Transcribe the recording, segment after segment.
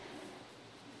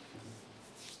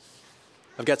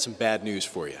I've got some bad news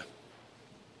for you.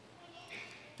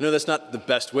 I know that's not the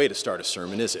best way to start a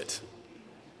sermon, is it?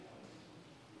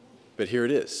 But here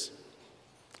it is.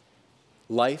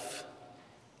 Life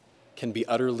can be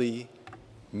utterly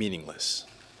meaningless.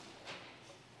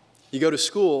 You go to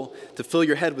school to fill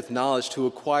your head with knowledge, to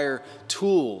acquire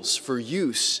tools for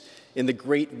use in the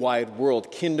great wide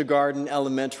world. Kindergarten,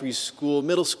 elementary school,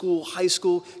 middle school, high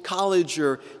school, college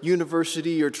or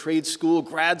university or trade school,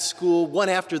 grad school, one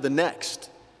after the next.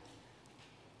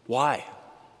 Why?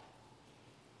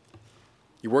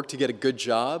 You work to get a good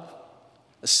job,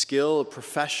 a skill, a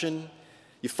profession.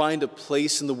 You find a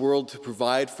place in the world to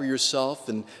provide for yourself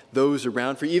and those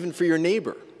around, even for your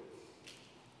neighbor.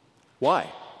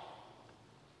 Why?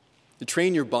 To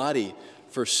train your body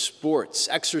for sports,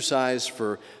 exercise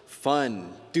for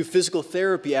fun, do physical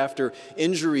therapy after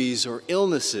injuries or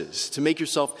illnesses, to make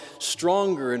yourself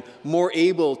stronger and more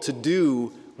able to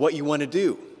do what you want to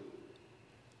do.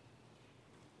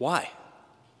 Why?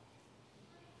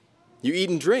 You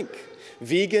eat and drink,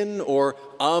 vegan or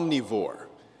omnivore,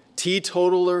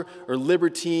 teetotaler or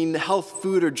libertine, health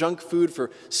food or junk food for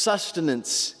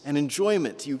sustenance and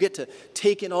enjoyment. You get to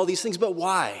take in all these things, but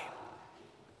why?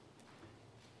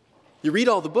 You read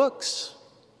all the books.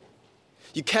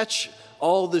 You catch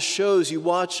all the shows. You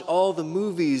watch all the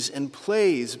movies and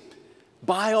plays.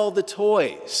 Buy all the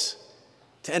toys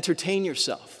to entertain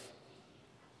yourself.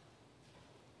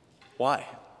 Why?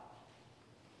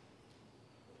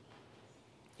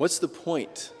 What's the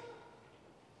point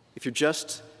if you're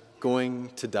just going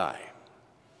to die?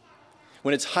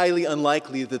 When it's highly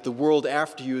unlikely that the world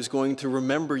after you is going to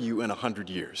remember you in 100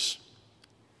 years.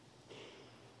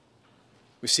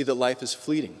 We see that life is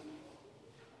fleeting.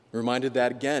 We're reminded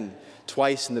that again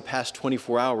twice in the past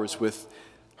 24 hours with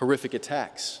horrific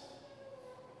attacks.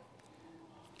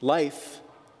 Life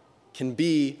can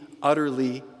be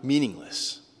utterly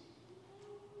meaningless.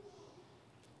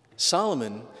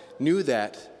 Solomon knew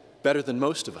that better than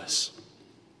most of us.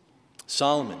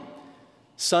 Solomon,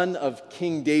 son of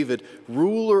King David,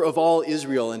 ruler of all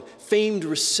Israel and famed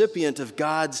recipient of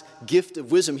God's gift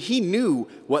of wisdom, he knew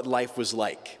what life was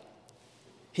like.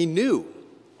 He knew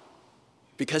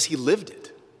because he lived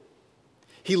it.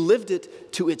 He lived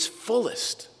it to its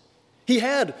fullest. He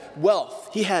had wealth,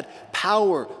 he had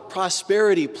power,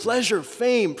 prosperity, pleasure,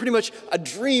 fame, pretty much a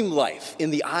dream life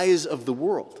in the eyes of the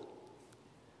world.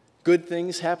 Good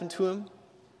things happened to him,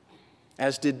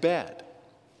 as did bad.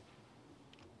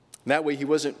 That way he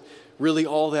wasn't really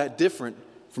all that different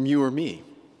from you or me.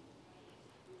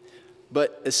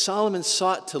 But as Solomon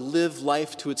sought to live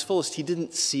life to its fullest, he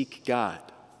didn't seek God.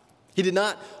 He did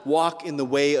not walk in the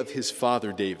way of his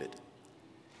father David.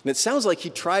 And it sounds like he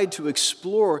tried to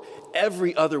explore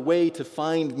every other way to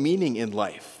find meaning in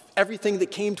life, everything that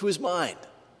came to his mind.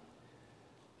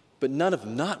 But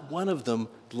not one of them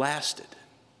lasted.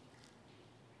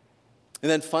 And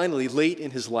then finally, late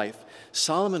in his life,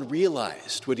 Solomon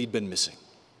realized what he'd been missing.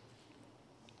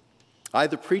 I,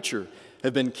 the preacher,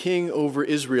 have been king over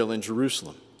Israel in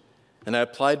Jerusalem, and I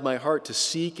applied my heart to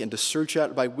seek and to search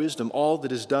out by wisdom all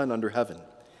that is done under heaven.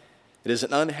 It is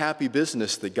an unhappy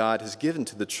business that God has given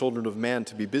to the children of man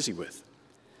to be busy with.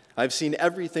 I've seen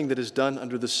everything that is done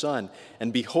under the sun,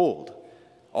 and behold,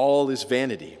 all is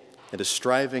vanity and a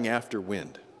striving after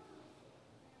wind.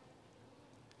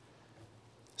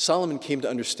 Solomon came to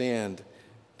understand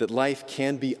that life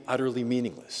can be utterly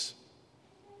meaningless.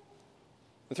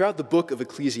 And throughout the book of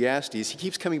Ecclesiastes, he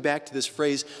keeps coming back to this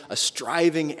phrase, a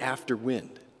striving after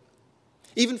wind.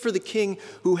 Even for the king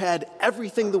who had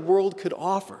everything the world could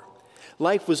offer,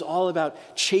 life was all about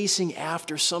chasing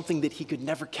after something that he could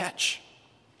never catch.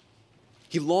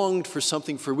 He longed for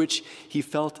something for which he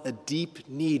felt a deep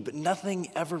need, but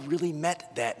nothing ever really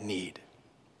met that need.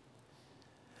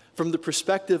 From the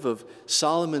perspective of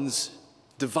Solomon's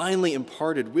divinely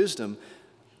imparted wisdom,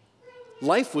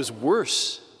 life was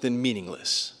worse than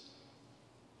meaningless.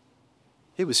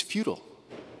 It was futile.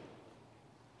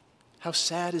 How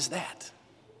sad is that?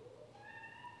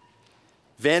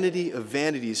 Vanity of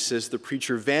vanities, says the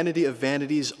preacher, vanity of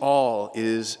vanities, all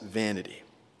is vanity.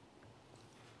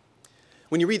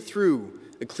 When you read through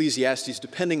Ecclesiastes,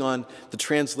 depending on the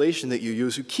translation that you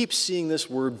use, you keep seeing this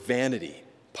word vanity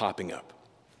popping up.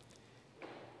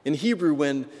 In Hebrew,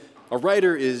 when a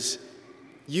writer is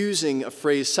using a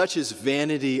phrase such as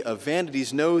vanity of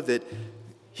vanities, know that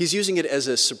he's using it as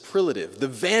a superlative. The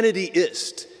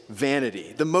vanity-ist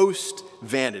vanity, the most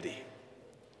vanity.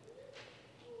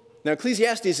 Now,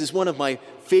 Ecclesiastes is one of my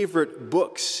favorite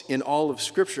books in all of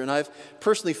Scripture, and I've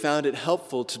personally found it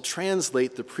helpful to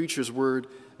translate the preacher's word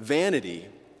vanity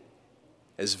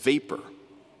as vapor.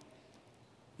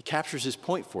 He captures his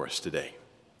point for us today.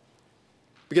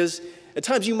 Because at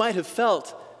times you might have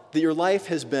felt that your life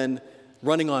has been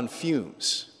running on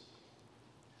fumes.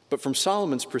 But from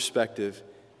Solomon's perspective,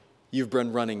 you've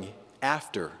been running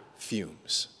after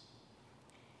fumes.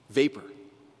 Vapor.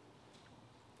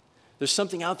 There's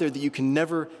something out there that you can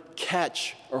never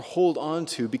catch or hold on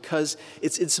to because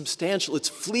it's insubstantial, it's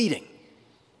fleeting.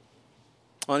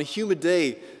 On a humid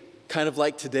day, kind of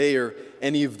like today or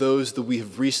any of those that we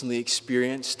have recently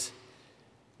experienced,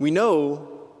 we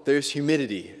know there's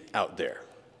humidity out there.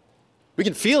 We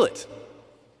can feel it.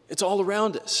 It's all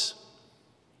around us.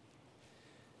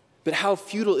 But how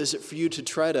futile is it for you to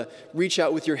try to reach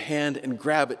out with your hand and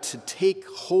grab it, to take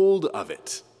hold of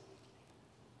it?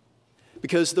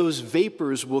 Because those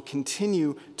vapors will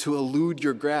continue to elude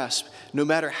your grasp, no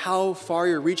matter how far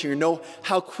you're reaching or know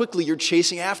how quickly you're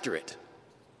chasing after it.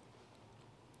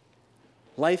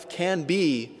 Life can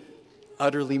be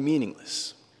utterly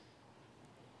meaningless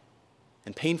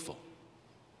and painful.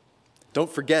 Don't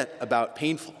forget about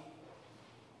painful.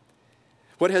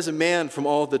 What has a man from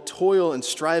all the toil and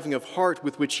striving of heart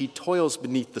with which he toils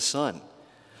beneath the sun?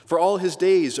 For all his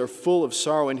days are full of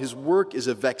sorrow, and his work is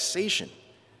a vexation.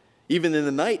 Even in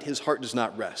the night his heart does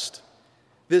not rest.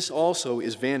 This also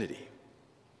is vanity.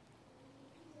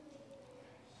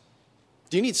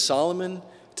 Do you need Solomon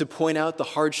to point out the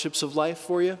hardships of life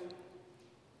for you?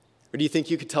 Or do you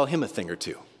think you could tell him a thing or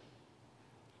two?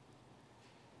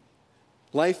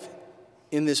 Life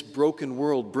in this broken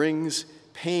world brings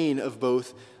pain of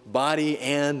both body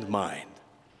and mind.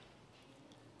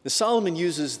 Now, Solomon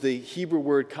uses the Hebrew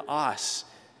word ka'as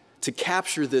to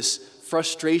capture this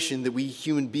frustration that we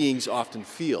human beings often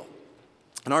feel.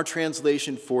 And our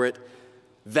translation for it,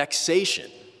 vexation.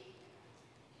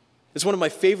 It's one of my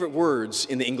favorite words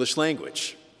in the English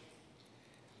language.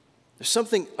 There's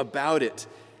something about it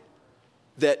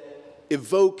that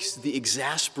evokes the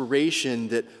exasperation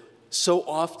that so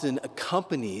often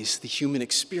accompanies the human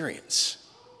experience.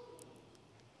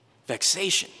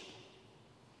 Vexation.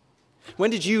 When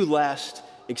did you last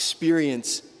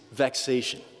experience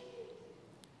vexation?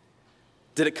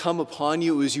 Did it come upon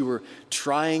you as you were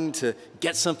trying to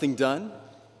get something done?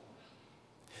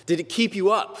 Did it keep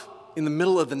you up in the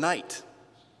middle of the night?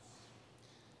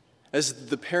 As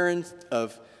the parent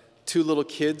of two little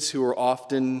kids who are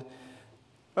often,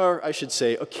 or I should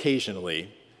say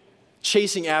occasionally,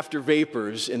 chasing after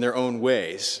vapors in their own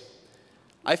ways,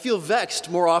 I feel vexed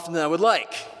more often than I would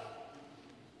like.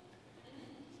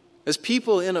 As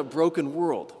people in a broken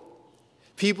world,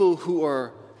 people who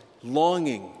are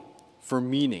longing for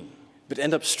meaning, but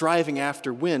end up striving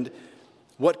after wind,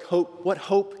 what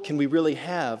hope can we really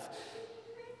have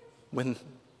when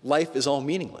life is all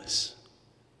meaningless?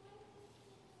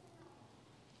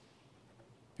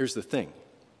 Here's the thing.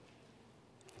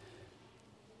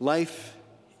 Life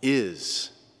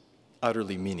is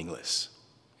utterly meaningless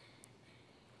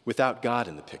without God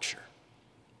in the picture.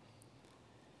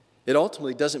 It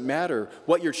ultimately doesn't matter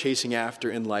what you're chasing after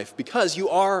in life because you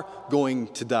are going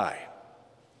to die.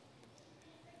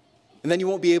 And then you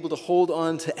won't be able to hold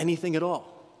on to anything at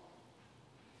all.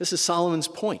 This is Solomon's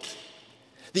point,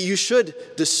 that you should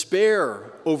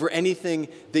despair over anything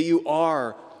that you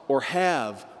are or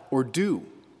have or do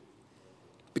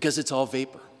because it's all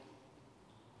vapor.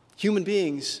 Human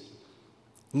beings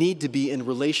need to be in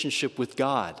relationship with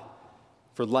God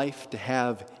for life to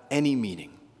have any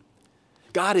meaning.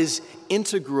 God is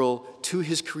integral to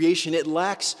his creation. It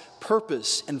lacks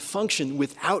purpose and function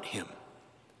without him.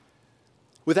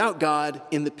 Without God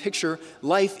in the picture,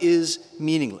 life is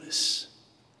meaningless.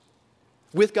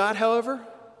 With God, however,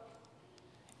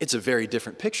 it's a very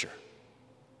different picture.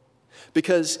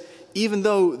 Because even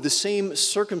though the same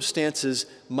circumstances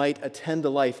might attend a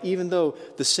life, even though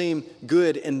the same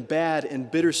good and bad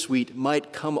and bittersweet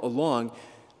might come along,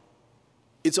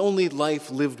 it's only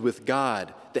life lived with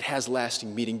God that has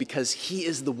lasting meaning because he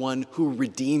is the one who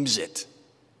redeems it.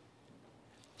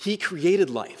 He created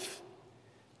life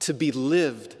to be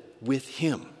lived with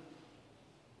him.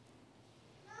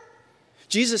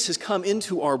 Jesus has come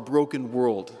into our broken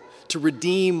world to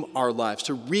redeem our lives,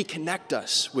 to reconnect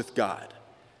us with God.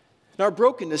 And our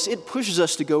brokenness, it pushes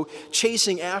us to go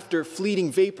chasing after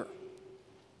fleeting vapor.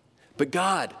 But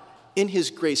God, in his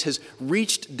grace, has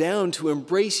reached down to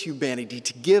embrace humanity,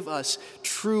 to give us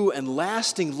true and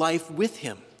lasting life with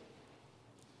him.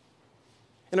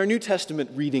 In our New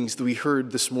Testament readings that we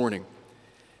heard this morning,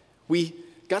 we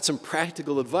got some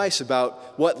practical advice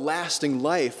about what lasting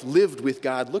life lived with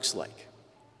God looks like.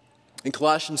 In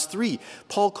Colossians 3,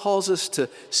 Paul calls us to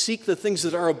seek the things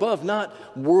that are above,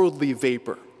 not worldly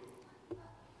vapor.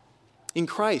 In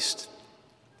Christ,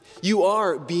 you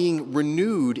are being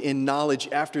renewed in knowledge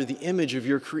after the image of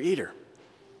your Creator.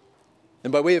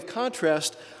 And by way of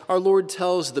contrast, our Lord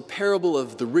tells the parable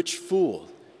of the rich fool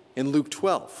in Luke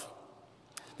 12.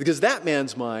 Because that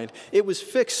man's mind, it was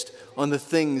fixed on the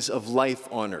things of life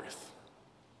on earth.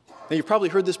 Now, you've probably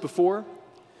heard this before,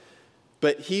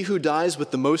 but he who dies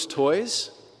with the most toys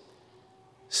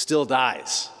still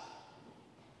dies.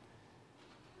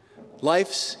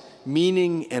 Life's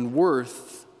meaning and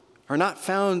worth are not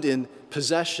found in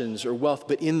possessions or wealth,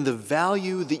 but in the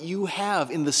value that you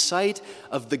have in the sight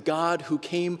of the God who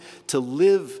came to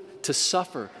live, to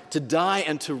suffer, to die,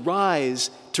 and to rise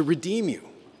to redeem you.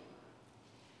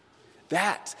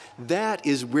 That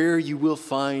is where you will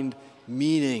find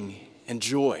meaning and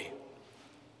joy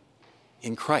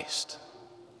in Christ.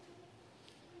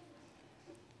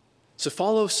 So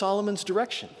follow Solomon's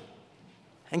direction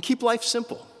and keep life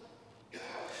simple.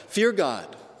 Fear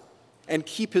God and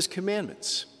keep his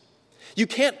commandments. You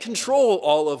can't control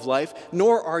all of life,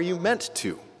 nor are you meant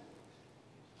to.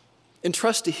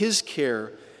 Entrust to his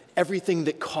care everything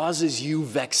that causes you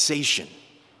vexation.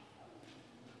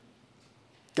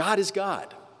 God is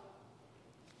God.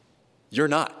 You're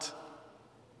not.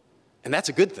 And that's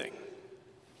a good thing.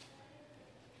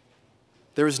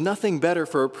 There is nothing better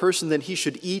for a person than he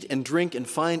should eat and drink and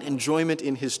find enjoyment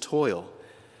in his toil.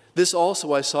 This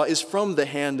also I saw is from the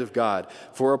hand of God,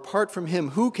 for apart from him,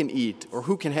 who can eat or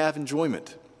who can have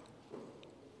enjoyment?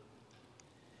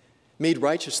 Made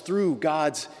righteous through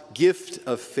God's gift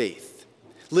of faith,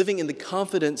 living in the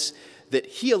confidence that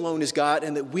he alone is God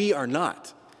and that we are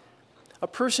not. A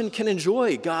person can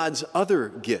enjoy God's other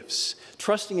gifts,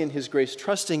 trusting in his grace,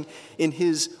 trusting in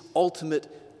his ultimate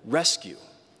rescue.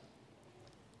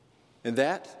 And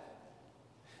that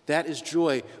is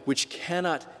joy which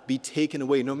cannot be taken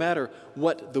away, no matter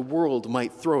what the world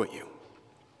might throw at you.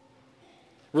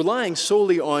 Relying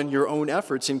solely on your own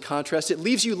efforts, in contrast, it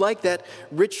leaves you like that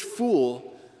rich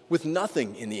fool with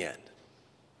nothing in the end.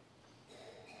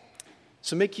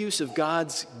 So make use of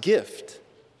God's gift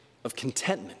of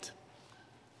contentment.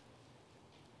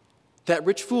 That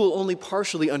rich fool only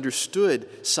partially understood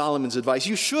Solomon's advice.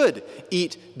 You should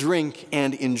eat, drink,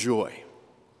 and enjoy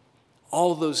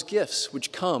all those gifts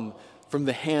which come from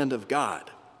the hand of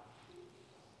God.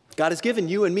 God has given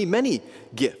you and me many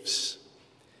gifts.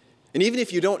 And even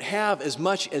if you don't have as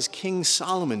much as King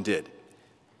Solomon did,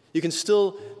 you can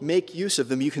still make use of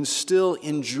them. You can still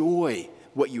enjoy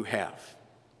what you have.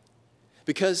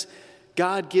 Because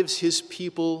God gives his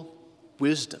people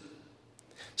wisdom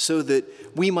so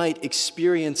that we might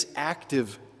experience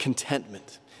active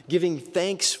contentment, giving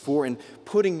thanks for and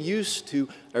putting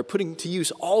to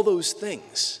use all those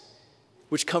things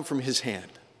which come from his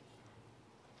hand.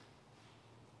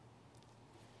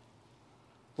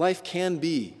 Life can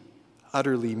be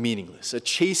utterly meaningless, a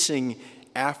chasing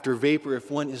after vapor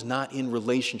if one is not in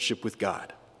relationship with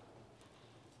God.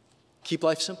 Keep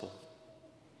life simple.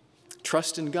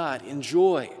 Trust in God.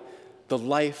 Enjoy the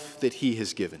life that he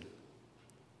has given.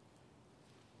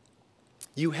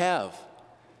 You have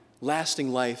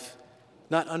lasting life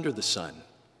not under the sun,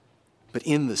 but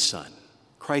in the Son,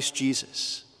 Christ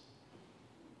Jesus.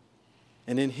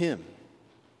 And in him,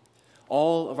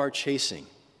 all of our chasing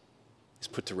is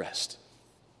put to rest.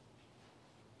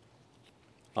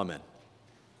 Amen.